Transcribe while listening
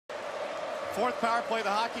Fourth power play of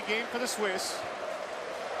the hockey game for the Swiss.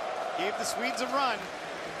 Gave the Swedes a run.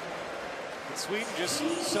 But Sweden just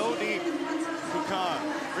so deep.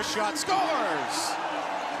 Kukan, wrist shot, scores!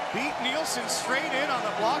 Beat Nielsen straight in on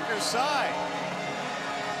the blocker's side.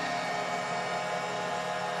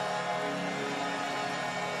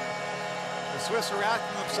 The Swiss are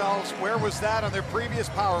asking themselves, where was that on their previous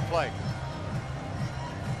power play?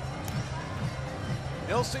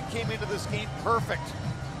 Nielsen came into this game perfect.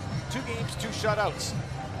 2 games, 2 shutouts.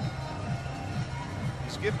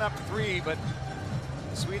 He's given up 3, but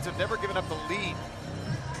the Swedes have never given up the lead.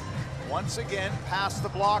 Once again, past the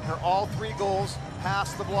blocker. All 3 goals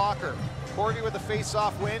past the blocker. Cordy with a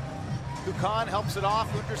face-off win. Kukan helps it off.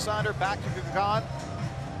 Untersander back to Kukan.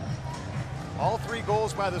 All 3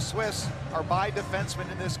 goals by the Swiss are by defensemen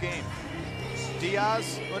in this game.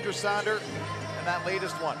 Diaz, Untersander, and that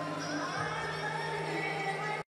latest one.